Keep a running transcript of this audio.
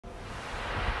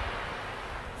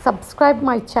Subscribe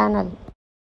my channel.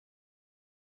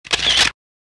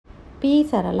 P.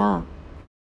 Sarala.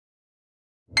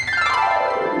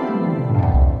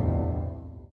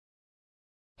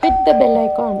 Hit the bell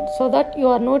icon so that you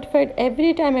are notified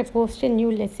every time I post a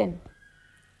new lesson.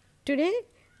 Today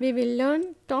we will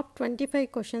learn top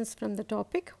 25 questions from the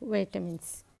topic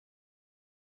vitamins.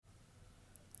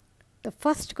 The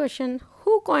first question,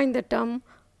 who coined the term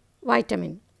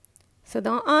vitamin? So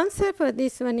the answer for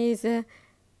this one is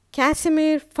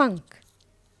Casimir Funk.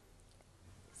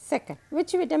 Second,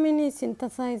 which vitamin is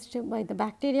synthesized by the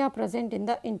bacteria present in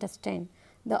the intestine?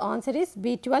 The answer is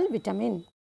B12 vitamin.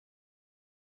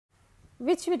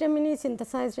 Which vitamin is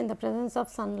synthesized in the presence of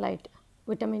sunlight?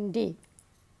 Vitamin D.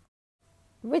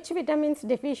 Which vitamin's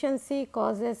deficiency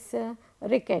causes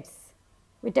rickets?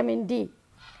 Vitamin D.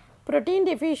 Protein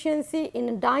deficiency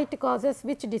in diet causes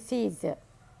which disease?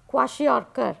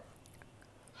 Kwashiorkor.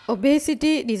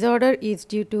 Obesity disorder is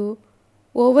due to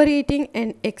overeating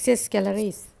and excess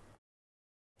calories.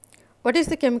 What is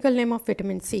the chemical name of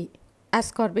vitamin C?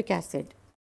 Ascorbic acid.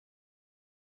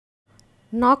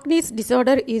 Knockness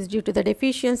disorder is due to the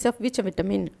deficiency of which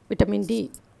vitamin? Vitamin D.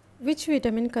 Which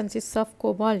vitamin consists of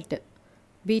cobalt?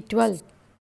 B12.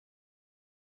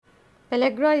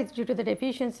 Pellagra is due to the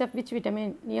deficiency of which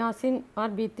vitamin? Niacin or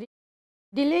B3.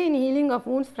 Delay in healing of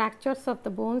wounds, fractures of the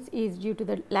bones is due to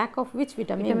the lack of which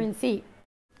vitamin? Vitamin C.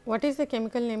 What is the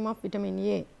chemical name of vitamin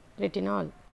A?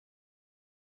 Retinol.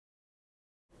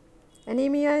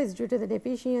 Anemia is due to the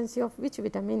deficiency of which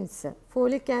vitamins?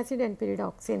 Folic acid and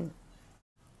pyridoxine.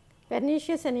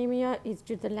 Pernicious anemia is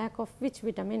due to the lack of which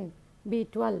vitamin?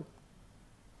 B12.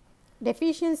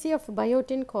 Deficiency of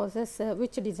biotin causes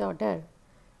which disorder?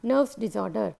 Nerves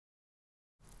disorder.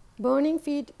 Burning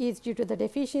feet is due to the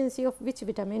deficiency of which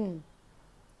vitamin?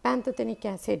 Pantothenic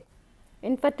acid.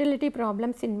 Infertility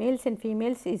problems in males and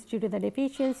females is due to the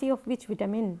deficiency of which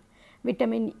vitamin?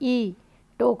 Vitamin E,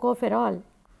 tocopherol.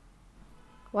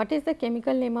 What is the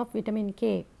chemical name of vitamin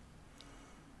K?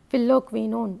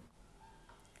 Phylloquinone.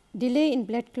 Delay in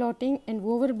blood clotting and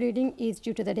overbleeding is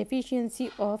due to the deficiency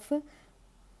of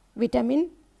vitamin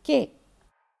K.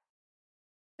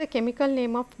 The chemical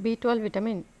name of B12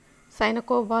 vitamin?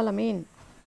 Cyanocobalamin.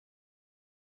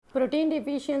 Protein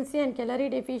deficiency and calorie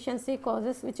deficiency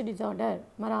causes which disorder?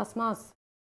 Marasmus.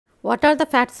 What are the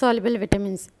fat soluble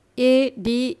vitamins? A,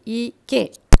 D, E,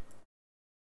 K.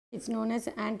 It's known as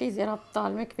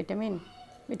anti-xerophthalmic vitamin,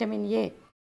 vitamin A.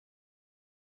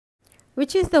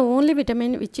 Which is the only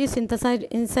vitamin which is synthesized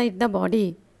inside the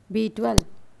body? B12.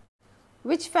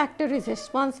 Which factor is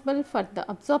responsible for the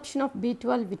absorption of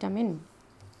B12 vitamin?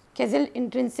 Kessel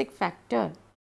intrinsic factor.